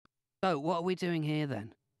So, what are we doing here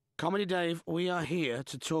then? Comedy Dave, we are here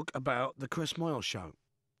to talk about the Chris Moyles show.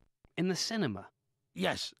 In the cinema?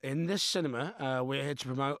 Yes, in this cinema, we're here to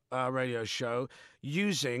promote our radio show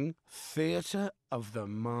using theatre of the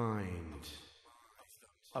mind.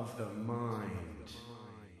 Of the mind.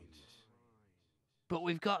 But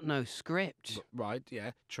we've got no script. Right,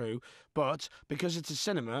 yeah, true. But because it's a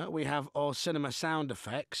cinema, we have all cinema sound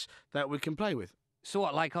effects that we can play with. So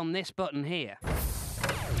what, like on this button here?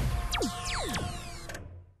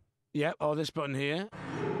 Yep, or this button here.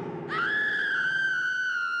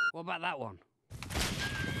 What about that one?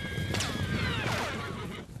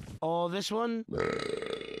 Or this one.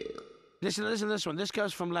 Listen, this one. This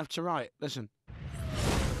goes from left to right. Listen.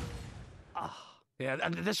 Ah. Yeah,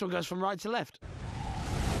 and this one goes from right to left.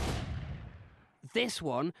 This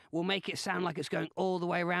one will make it sound like it's going all the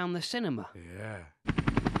way around the cinema. Yeah.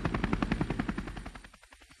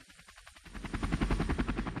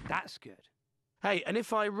 That's good. Hey, and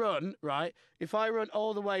if I run, right, if I run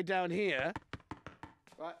all the way down here,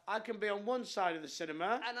 right, I can be on one side of the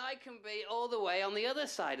cinema. And I can be all the way on the other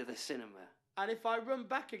side of the cinema. And if I run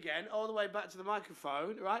back again, all the way back to the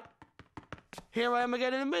microphone, right, here I am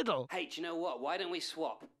again in the middle. Hey, do you know what? Why don't we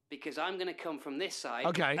swap? Because I'm going to come from this side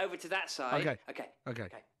over to that side. Okay.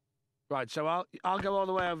 Right, so I'll go all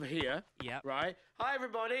the way over here. Yeah. Right. Hi,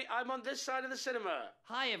 everybody. I'm on this side of the cinema.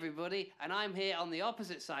 Hi, everybody. And I'm here on the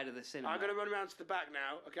opposite side of the cinema. I'm going to run around to the back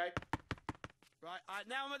now, okay? Right,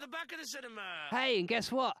 now I'm at the back of the cinema. Hey, and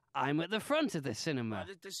guess what? I'm at the front of the cinema.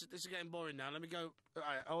 This is getting boring now. Let me go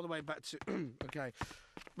all the way back to... okay.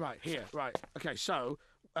 Right, here. Right. Okay, so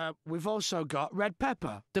we've also got Red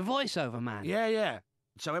Pepper. The voiceover man. Yeah.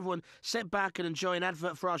 So everyone sit back and enjoy an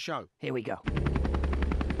advert for our show. Here we go.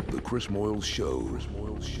 The Chris Moyles Show.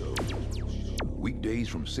 Weekdays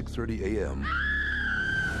from 6:30 a.m.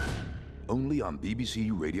 Only on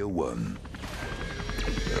BBC Radio 1.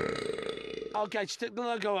 Okay, stick the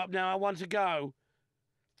logo up now. I want to go.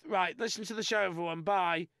 Right, listen to the show, everyone.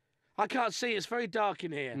 Bye. I can't see. It's very dark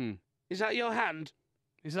in here. Is that your hand?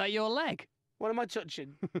 Is that your leg? What am I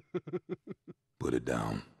touching? Put it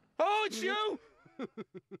down. Oh, it's you!